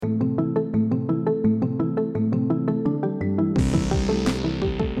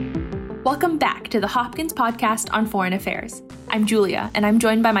Welcome back to the Hopkins Podcast on Foreign Affairs. I'm Julia, and I'm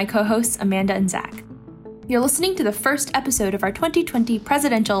joined by my co-hosts Amanda and Zach. You're listening to the first episode of our 2020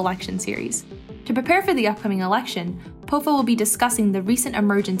 presidential election series. To prepare for the upcoming election, POFA will be discussing the recent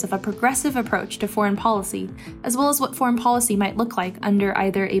emergence of a progressive approach to foreign policy, as well as what foreign policy might look like under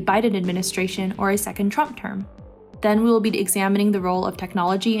either a Biden administration or a second Trump term. Then we will be examining the role of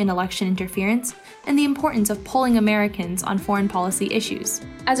technology in election interference and the importance of polling Americans on foreign policy issues.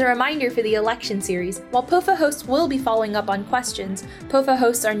 As a reminder for the election series, while POFA hosts will be following up on questions, POFA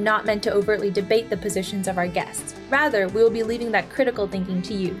hosts are not meant to overtly debate the positions of our guests. Rather, we will be leaving that critical thinking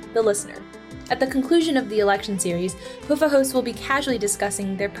to you, the listener. At the conclusion of the election series, POFA hosts will be casually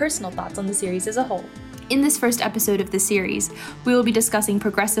discussing their personal thoughts on the series as a whole. In this first episode of the series, we will be discussing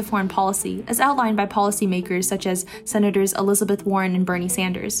progressive foreign policy as outlined by policymakers such as Senators Elizabeth Warren and Bernie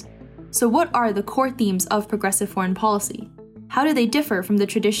Sanders. So what are the core themes of progressive foreign policy? How do they differ from the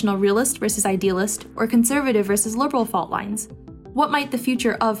traditional realist versus idealist or conservative versus liberal fault lines? What might the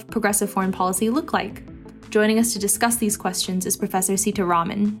future of progressive foreign policy look like? Joining us to discuss these questions is Professor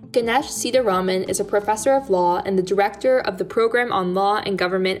Sitaraman. Ganesh Sitaraman is a professor of law and the director of the program on law and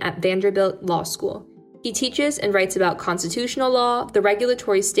government at Vanderbilt Law School. He teaches and writes about constitutional law, the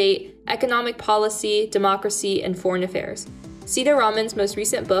regulatory state, economic policy, democracy, and foreign affairs. Sitaraman's most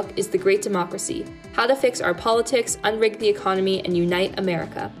recent book is The Great Democracy: How to Fix Our Politics, Unrig the Economy, and Unite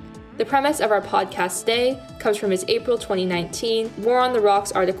America. The premise of our podcast today comes from his April 2019 War on the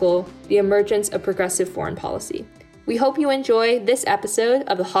Rocks article, The Emergence of Progressive Foreign Policy. We hope you enjoy this episode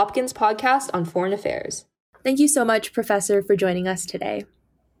of the Hopkins Podcast on Foreign Affairs. Thank you so much, Professor, for joining us today.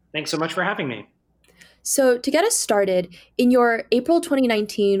 Thanks so much for having me. So to get us started, in your April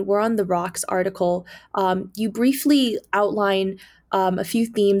 2019 War on the Rocks article, you briefly outline a few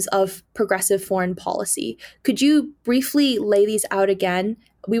themes of progressive foreign policy. Could you briefly lay these out again?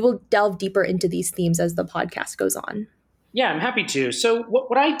 We will delve deeper into these themes as the podcast goes on. Yeah, I'm happy to. So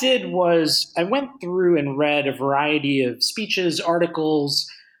what I did was I went through and read a variety of speeches, articles,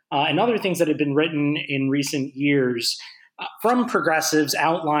 and other things that had been written in recent years from progressives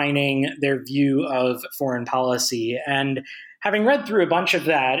outlining their view of foreign policy. And having read through a bunch of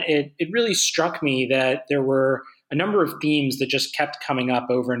that, it really struck me that there were a number of themes that just kept coming up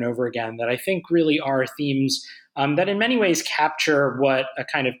over and over again that I think really are themes that in many ways capture what a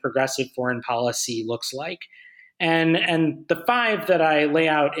kind of progressive foreign policy looks like. And the five that I lay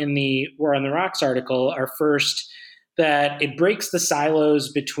out in the War on the Rocks article are first, that it breaks the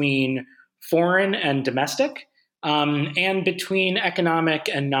silos between foreign and domestic, and between economic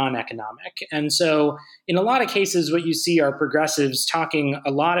and non-economic. And so in a lot of cases, what you see are progressives talking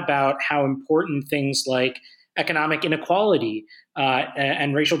a lot about how important things like economic inequality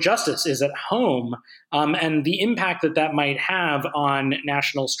and racial justice is at home, and the impact that that might have on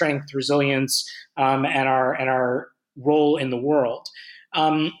national strength, resilience, and our role in the world.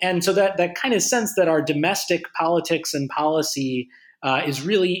 And so that kind of sense that our domestic politics and policy is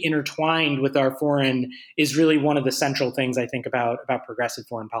really intertwined with our foreign is really one of the central things I think about progressive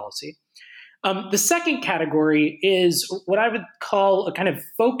foreign policy. The second category is what I would call a kind of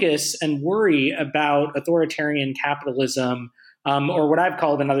focus and worry about authoritarian capitalism, or what I've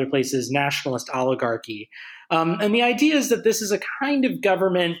called in other places nationalist oligarchy. And the idea is that this is a kind of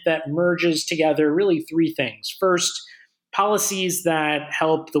government that merges together really three things. First, policies that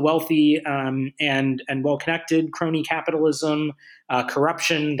help the wealthy and well-connected, crony capitalism,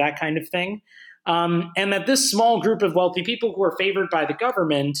 corruption, that kind of thing. And that this small group of wealthy people who are favored by the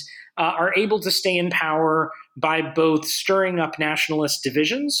government are able to stay in power by both stirring up nationalist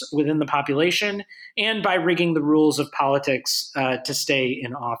divisions within the population and by rigging the rules of politics to stay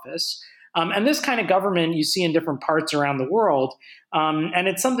in office. And this kind of government you see in different parts around the world. And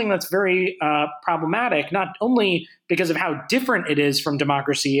it's something that's very problematic, not only because of how different it is from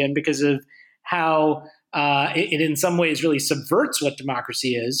democracy and because of how it in some ways really subverts what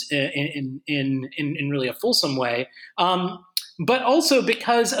democracy is in really a fulsome way, but also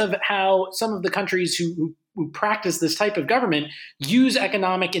because of how some of the countries who practice this type of government use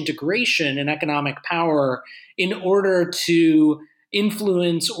economic integration and economic power in order to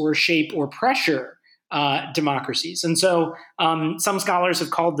influence or shape or pressure democracies. And so some scholars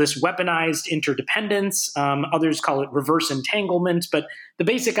have called this weaponized interdependence. Others call it reverse entanglement. But the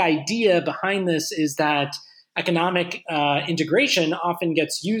basic idea behind this is that economic integration often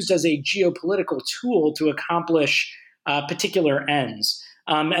gets used as a geopolitical tool to accomplish particular ends.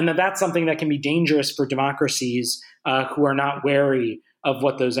 And that's something that can be dangerous for democracies who are not wary of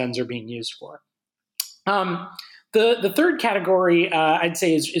what those ends are being used for. The third category, I'd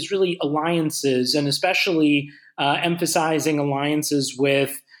say, is really alliances, and especially emphasizing alliances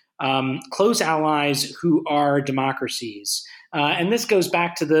with close allies who are democracies. And this goes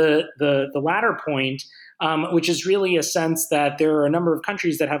back to the latter point, which is really a sense that there are a number of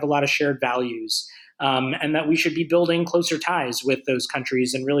countries that have a lot of shared values, and that we should be building closer ties with those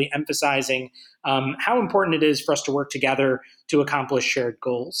countries and really emphasizing how important it is for us to work together to accomplish shared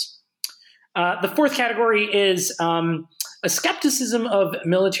goals. The fourth category is a skepticism of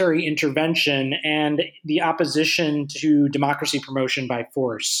military intervention and the opposition to democracy promotion by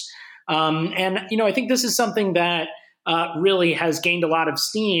force. And I think this is something that really has gained a lot of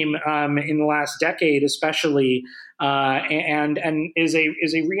steam in the last decade, especially, and is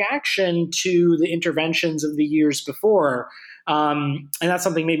a reaction to the interventions of the years before. And that's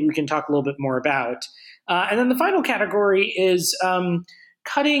something maybe we can talk a little bit more about. And then the final category is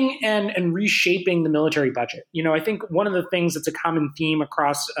cutting and reshaping the military budget. I think one of the things that's a common theme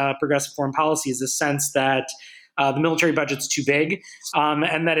across progressive foreign policy is the sense that the military budget's too big,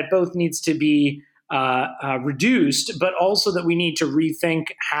 and that it both needs to be reduced, but also that we need to rethink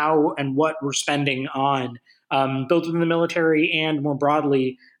how and what we're spending on, both within the military and more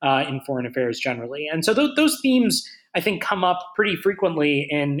broadly in foreign affairs generally. And so those themes, I think, come up pretty frequently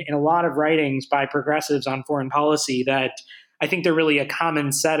in a lot of writings by progressives on foreign policy, that I think they're really a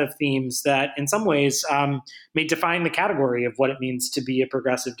common set of themes that in some ways may define the category of what it means to be a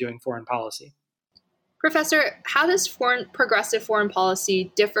progressive doing foreign policy. Professor, how does progressive foreign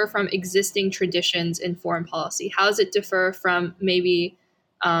policy differ from existing traditions in foreign policy? How does it differ from maybe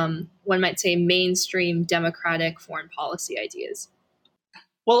one might say mainstream democratic foreign policy ideas?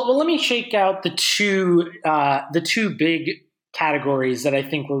 Well, let me shake out the two big categories that I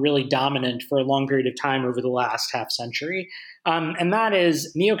think were really dominant for a long period of time over the last half century, and that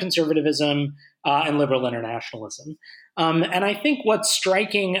is neoconservatism and liberal internationalism. And I think what's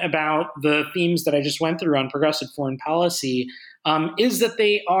striking about the themes that I just went through on progressive foreign policy is that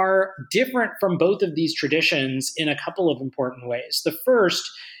they are different from both of these traditions in a couple of important ways. The first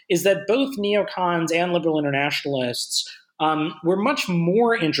is that both neocons and liberal internationalists were much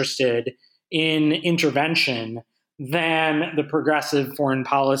more interested in intervention than the progressive foreign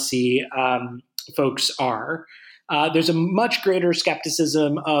policy folks are. There's a much greater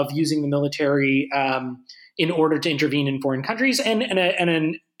skepticism of using the military in order to intervene in foreign countries, and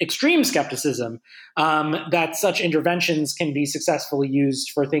an extreme skepticism that such interventions can be successfully used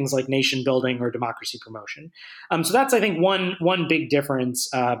for things like nation building or democracy promotion. So that's, I think, one big difference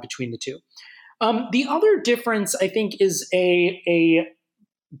between the two. The other difference, I think, is a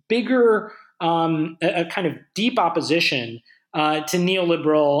bigger, a kind of deep opposition to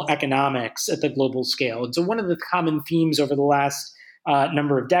neoliberal economics at the global scale. And so one of the common themes over the last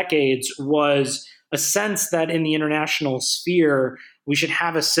number of decades was a sense that in the international sphere, we should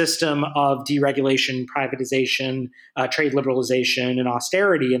have a system of deregulation, privatization, trade liberalization, and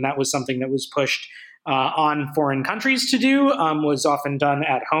austerity. And that was something that was pushed on foreign countries to do, was often done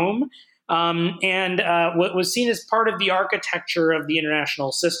at home. And what was seen as part of the architecture of the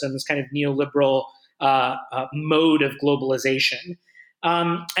international system, this kind of neoliberal mode of globalization.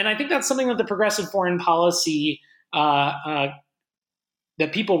 And I think that's something that the progressive foreign policy,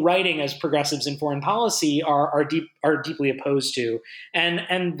 that people writing as progressives in foreign policy are deeply opposed to.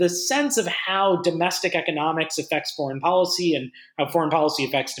 And the sense of how domestic economics affects foreign policy and how foreign policy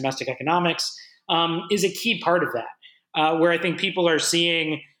affects domestic economics is a key part of that, where I think people are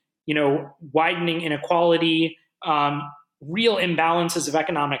seeing widening inequality, real imbalances of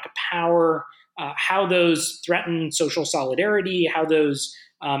economic power, how those threaten social solidarity, how those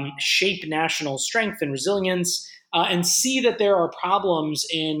shape national strength and resilience, and see that there are problems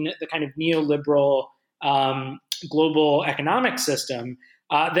in the kind of neoliberal global economic system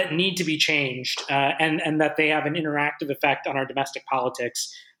that need to be changed, and that they have an interactive effect on our domestic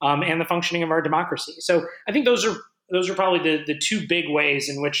politics and the functioning of our democracy. So I think those are probably the two big ways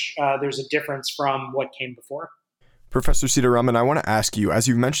in which there's a difference from what came before. Professor Sitaraman, I want to ask you, as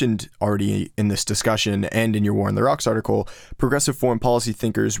you've mentioned already in this discussion and in your War on the Rocks article, progressive foreign policy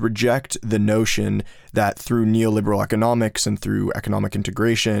thinkers reject the notion that through neoliberal economics and through economic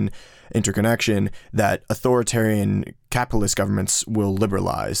interconnection, that authoritarian capitalist governments will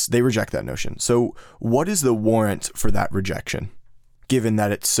liberalize. They reject that notion. So what is the warrant for that rejection, given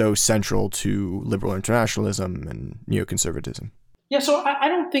that it's so central to liberal internationalism and neoconservatism? Yeah, so I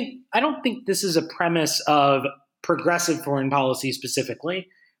don't think this is a premise of progressive foreign policy specifically.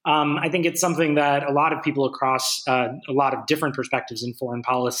 I think it's something that a lot of people across a lot of different perspectives in foreign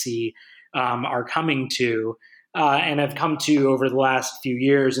policy are coming to and have come to over the last few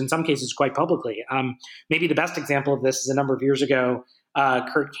years, in some cases quite publicly. Maybe the best example of this is a number of years ago,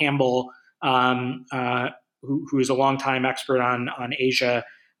 Kurt Campbell, who is a longtime expert on Asia,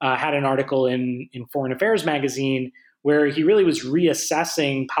 had an article in Foreign Affairs magazine where he really was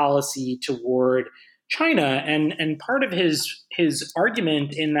reassessing policy toward China. And part of his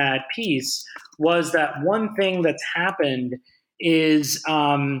argument in that piece was that one thing that's happened is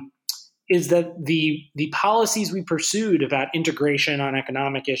that the policies we pursued about integration on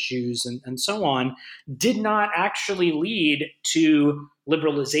economic issues and so on did not actually lead to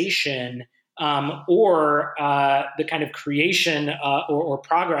liberalization or the kind of creation or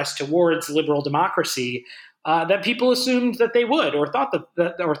progress towards liberal democracy that people assumed that they would, or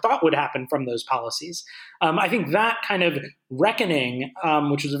thought would happen from those policies. I think that kind of reckoning,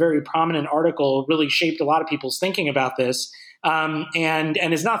 which was a very prominent article, really shaped a lot of people's thinking about this, and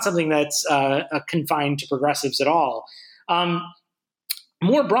is not something that's confined to progressives at all.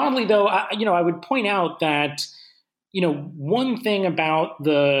 More broadly, though, I would point out that one thing about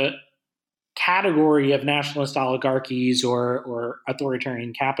the category of nationalist oligarchies or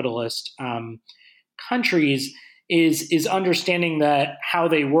authoritarian capitalist countries is understanding that how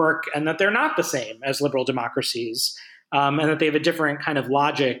they work and that they're not the same as liberal democracies, and that they have a different kind of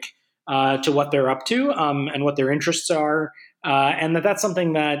logic to what they're up to and what their interests are, and that's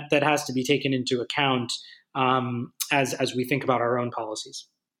something that has to be taken into account as we think about our own policies.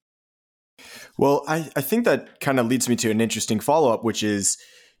 Well, I think that kind of leads me to an interesting follow-up, which is,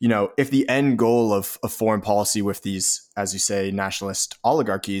 if the end goal of foreign policy with these, as you say, nationalist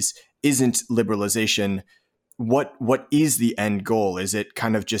oligarchies isn't liberalization, what is the end goal? Is it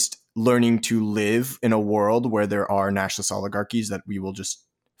kind of just learning to live in a world where there are nationalist oligarchies that we will just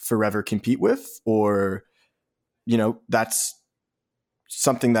forever compete with? Or, that's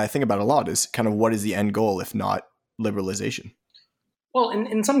something that I think about a lot, is kind of what is the end goal if not liberalization? Well,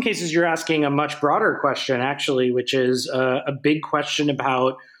 in some cases, you're asking a much broader question, actually, which is a big question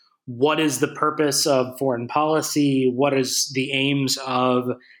about what is the purpose of foreign policy? What is the aims of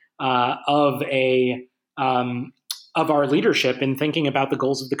our leadership in thinking about the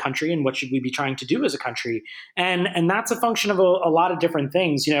goals of the country and what should we be trying to do as a country? And that's a function of a lot of different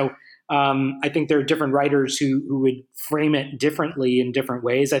things. I think there are different writers who would frame it differently in different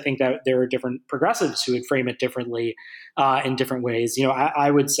ways. I think that there are different progressives who would frame it differently in different ways.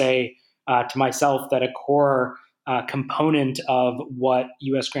 I would say to myself that a core component of what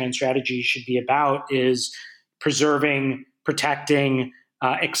U.S. grand strategy should be about is preserving, protecting,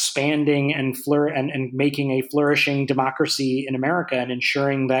 expanding and making a flourishing democracy in America, and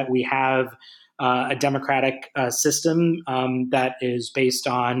ensuring that we have a democratic system that is based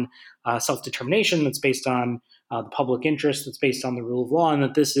on self-determination, that's based on the public interest, that's based on the rule of law, and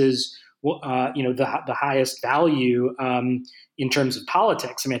that this is the highest value in terms of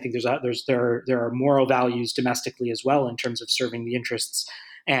politics. I mean, I think there are moral values domestically as well in terms of serving the interests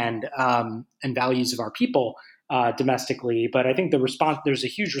and values of our people domestically. But I think there's a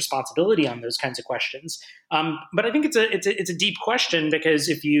huge responsibility on those kinds of questions. But I think it's a deep question, because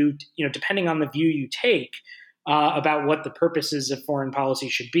if depending on the view you take about what the purposes of foreign policy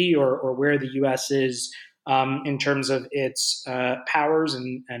should be, or where the U.S. is in terms of its powers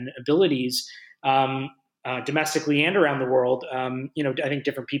and abilities domestically and around the world, I think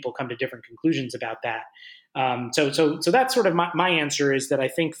different people come to different conclusions about that. So that's sort of my answer, is that I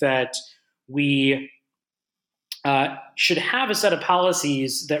think that we should have a set of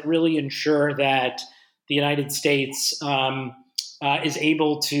policies that really ensure that the United States is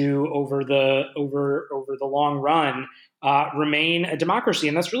able to, over the long run, remain a democracy.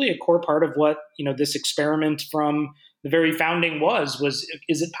 And that's really a core part of what this experiment from the very founding was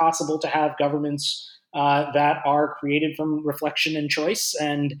is it possible to have governments that are created from reflection and choice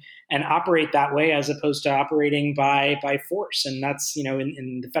and operate that way, as opposed to operating by force? And that's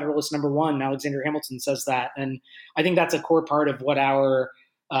in the Federalist #1, Alexander Hamilton says that, and I think that's a core part of what our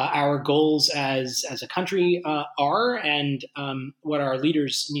goals as a country are, and what our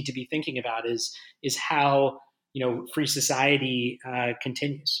leaders need to be thinking about is how free society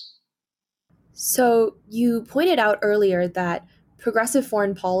continues. So you pointed out earlier that progressive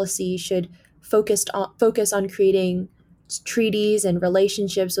foreign policy should focus on creating treaties and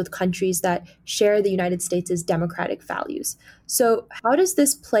relationships with countries that share the United States' democratic values. So how does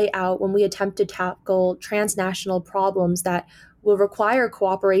this play out when we attempt to tackle transnational problems that will require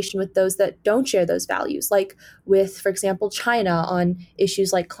cooperation with those that don't share those values, like with, for example, China on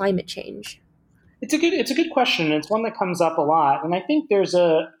issues like climate change? It's a good question. It's one that comes up a lot, and I think there's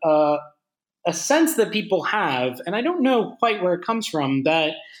a sense that people have, and I don't know quite where it comes from,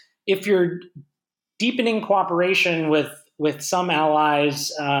 that if you're deepening cooperation with some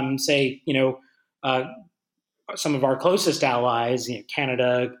allies, say some of our closest allies,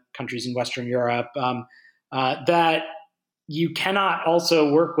 Canada, countries in Western Europe, that you cannot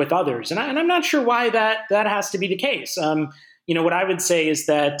also work with others. And I'm not sure why that has to be the case. What I would say is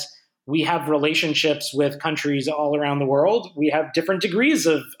that we have relationships with countries all around the world. We have different degrees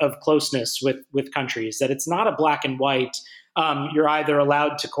of closeness with countries, that it's not a black and white. You're either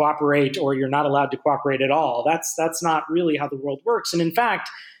allowed to cooperate or you're not allowed to cooperate at all. That's not really how the world works. And in fact,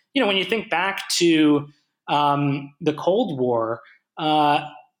 when you think back to the Cold War,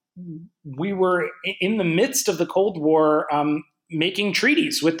 we were in the midst of the Cold War making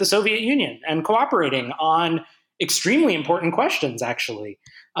treaties with the Soviet Union and cooperating on extremely important questions, actually.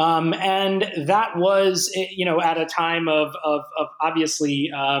 And that was, at a time of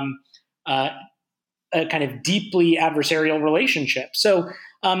obviously a kind of deeply adversarial relationship. So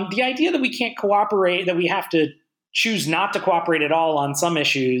the idea that we can't cooperate, that we have to choose not to cooperate at all on some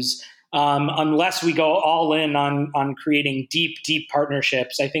issues, unless we go all in on creating deep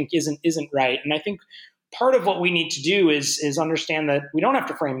partnerships, I think isn't right. And I think part of what we need to do is understand that we don't have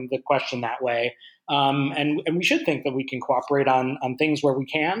to frame the question that way. And we should think that we can cooperate on things where we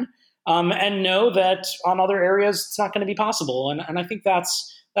can, and know that on other areas it's not going to be possible. And I think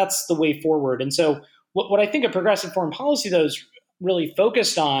that's the way forward. And so what I think a progressive foreign policy, though, is really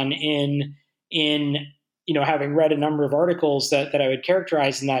focused on in having read a number of articles that I would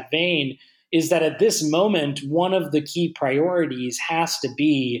characterize in that vein, is that at this moment, one of the key priorities has to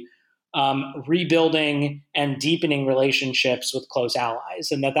be rebuilding and deepening relationships with close allies,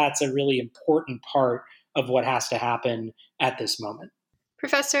 and that's a really important part of what has to happen at this moment.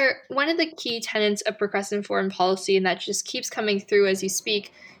 Professor, one of the key tenets of progressive foreign policy, and that just keeps coming through as you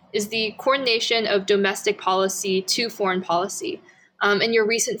speak, is the coordination of domestic policy to foreign policy. In your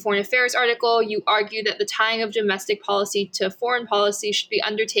recent Foreign Affairs article, you argue that the tying of domestic policy to foreign policy should be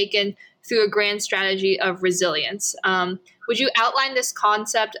undertaken through a grand strategy of resilience. Would you outline this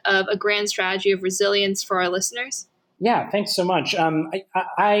concept of a grand strategy of resilience for our listeners? Yeah, thanks so much.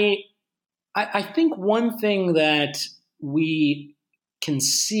 I think one thing that we can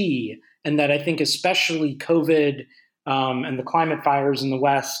see, and that I think especially COVID and the climate fires in the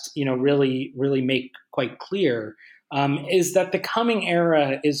West, really make quite clear, is that the coming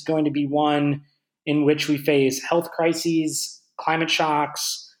era is going to be one in which we face health crises, climate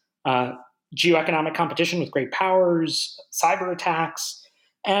shocks, geoeconomic competition with great powers, cyber attacks,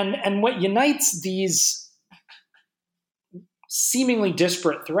 and what unites these seemingly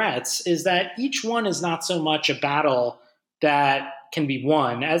disparate threats is that each one is not so much a battle that can be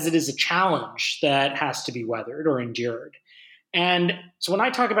won as it is a challenge that has to be weathered or endured. And so when I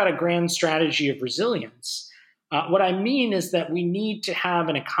talk about a grand strategy of resilience, what I mean is that we need to have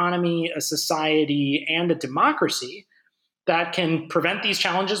an economy, a society, and a democracy that can prevent these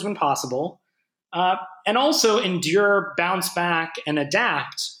challenges when possible, and also endure, bounce back, and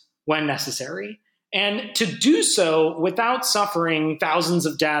adapt when necessary. And to do so without suffering thousands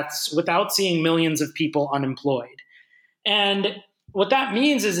of deaths, without seeing millions of people unemployed. And what that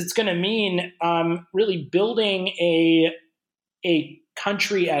means is it's going to mean really building a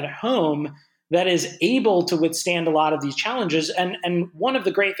country at home that is able to withstand a lot of these challenges. And one of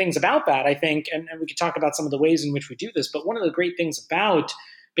the great things about that, I think, and we could talk about some of the ways in which we do this, but one of the great things about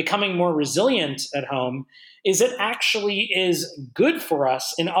becoming more resilient at home is it actually is good for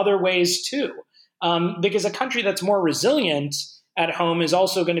us in other ways too. Because a country that's more resilient at home is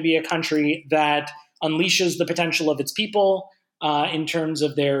also going to be a country that unleashes the potential of its people in terms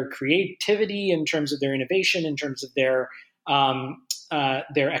of their creativity, in terms of their innovation, in terms of their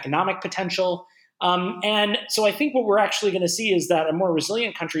economic potential. And so I think what we're actually going to see is that a more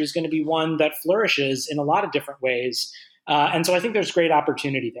resilient country is going to be one that flourishes in a lot of different ways. And so I think there's great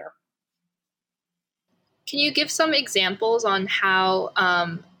opportunity there. Can you give some examples on how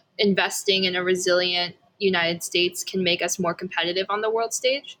investing in a resilient United States can make us more competitive on the world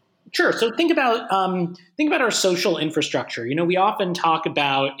stage? Sure. So think about our social infrastructure. We often talk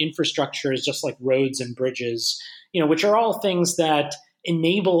about infrastructure as just like roads and bridges, which are all things that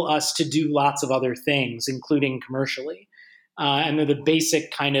enable us to do lots of other things, including commercially. And they're the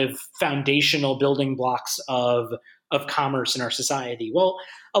basic kind of foundational building blocks of commerce in our society. Well,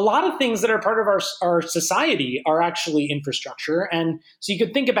 a lot of things that are part of our society are actually infrastructure. And so you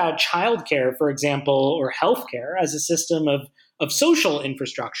could think about childcare, for example, or healthcare as a system of social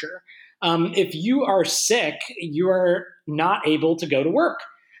infrastructure. If you are sick, you are not able to go to work.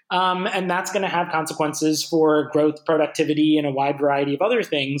 And that's going to have consequences for growth, productivity, and a wide variety of other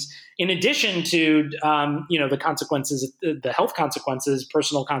things, in addition to the consequences, the health consequences,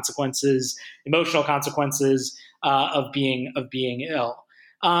 personal consequences, emotional consequences of being ill.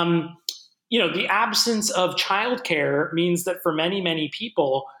 The absence of childcare means that for many, many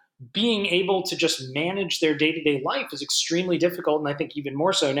people, being able to just manage their day-to-day life is extremely difficult. And I think even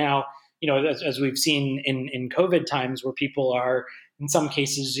more so now, as we've seen in COVID times, where people are, in some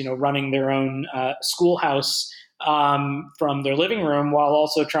cases, running their own schoolhouse from their living room while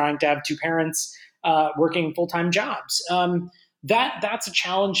also trying to have two parents working full-time jobs. That's a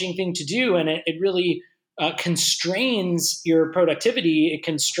challenging thing to do. And it really constrains your productivity. It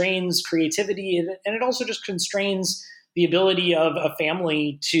constrains creativity. And it also just constrains the ability of a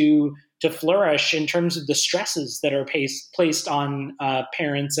family to flourish in terms of the stresses that are placed on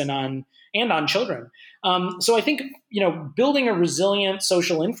parents and on children. So I think, building a resilient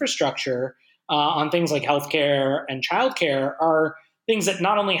social infrastructure on things like healthcare and childcare are things that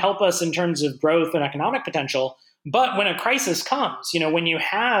not only help us in terms of growth and economic potential, but when a crisis comes, when you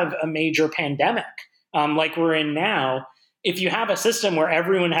have a major pandemic like we're in now, if you have a system where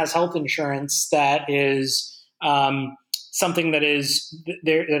everyone has health insurance that is something that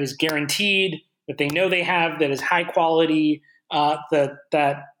is guaranteed, that they know they have, that is high quality,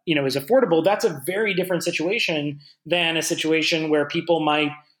 that is affordable, that's a very different situation than a situation where people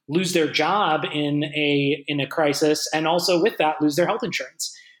might lose their job in a crisis, and also with that lose their health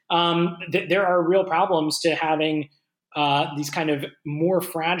insurance. There are real problems to having these kind of more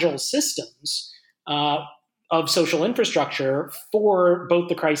fragile systems of social infrastructure for both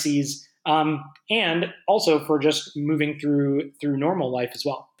the crises and also for just moving through normal life as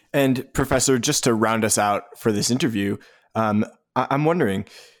well. And Professor, just to round us out for this interview, I'm wondering,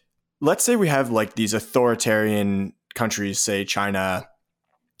 let's say we have like these authoritarian countries, say China.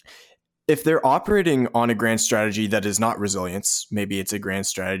 If they're operating on a grand strategy that is not resilience, maybe it's a grand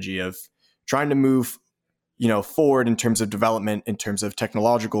strategy of trying to move, forward in terms of development, in terms of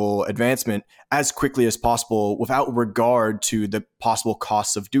technological advancement as quickly as possible without regard to the possible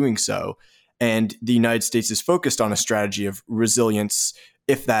costs of doing so. And the United States is focused on a strategy of resilience,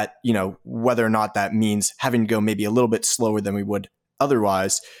 if that, whether or not that means having to go maybe a little bit slower than we would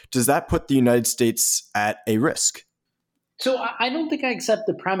otherwise, does that put the United States at a risk? So I don't think I accept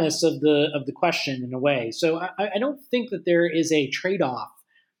the premise of the question in a way. So I don't think that there is a trade-off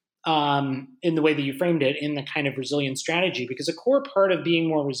in the way that you framed it in the kind of resilient strategy, because a core part of being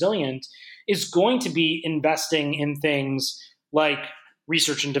more resilient is going to be investing in things like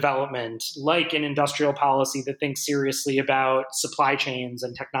research and development, like an industrial policy that thinks seriously about supply chains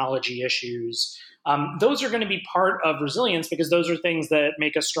and technology issues. Those are going to be part of resilience, because those are things that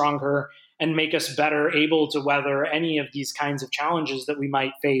make us stronger and make us better able to weather any of these kinds of challenges that we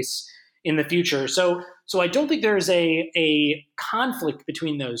might face in the future. So I don't think there's a conflict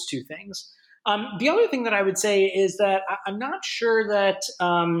between those two things. The other thing that I would say is that I'm not sure that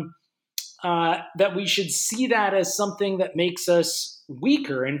that we should see that as something that makes us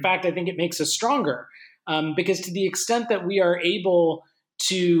weaker. In fact, I think it makes us stronger, because to the extent that we are able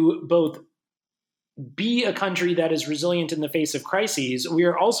to both be a country that is resilient in the face of crises, we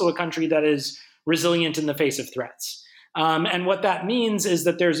are also a country that is resilient in the face of threats. And what that means is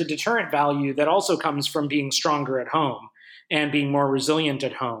that there's a deterrent value that also comes from being stronger at home and being more resilient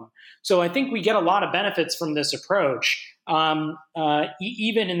at home. So I think we get a lot of benefits from this approach,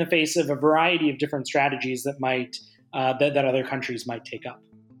 even in the face of a variety of different strategies that might that other countries might take up.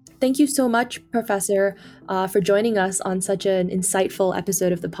 Thank you so much, Professor, for joining us on such an insightful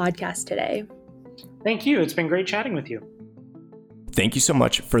episode of the podcast today. Thank you. It's been great chatting with you. Thank you so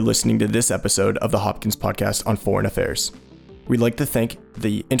much for listening to this episode of the Hopkins Podcast on Foreign Affairs. We'd like to thank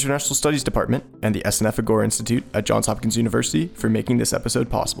the International Studies Department and the SNF Agora Institute at Johns Hopkins University for making this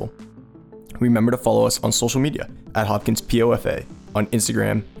episode possible. Remember to follow us on social media at Hopkins POFA on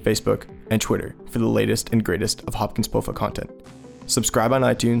Instagram, Facebook, and Twitter for the latest and greatest of Hopkins POFA content. Subscribe on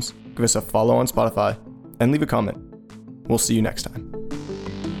iTunes, give us a follow on Spotify, and leave a comment. We'll see you next time.